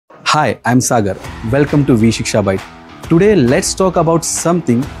Hi, I'm Sagar. Welcome to Shiksha Byte. Today, let's talk about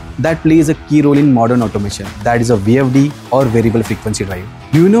something that plays a key role in modern automation, that is a VFD or variable frequency drive.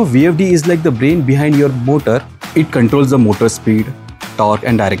 Do you know VFD is like the brain behind your motor? It controls the motor speed, torque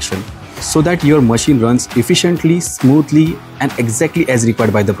and direction so that your machine runs efficiently, smoothly and exactly as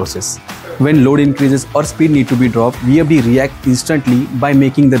required by the process. When load increases or speed need to be dropped, VFD reacts instantly by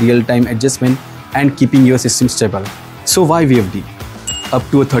making the real-time adjustment and keeping your system stable. So why VFD? Up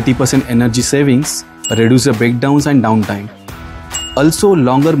to a 30% energy savings, reduce breakdowns and downtime. Also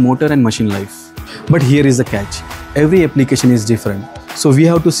longer motor and machine life. But here is the catch. Every application is different. So we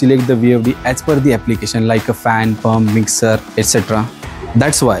have to select the VFD as per the application like a fan, pump, mixer, etc.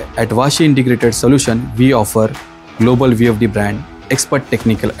 That's why at Vashi Integrated Solutions, we offer global VFD brand, expert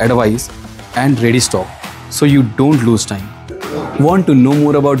technical advice and ready stock so you don't lose time. Want to know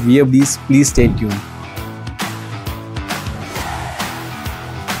more about VFDs? Please stay tuned.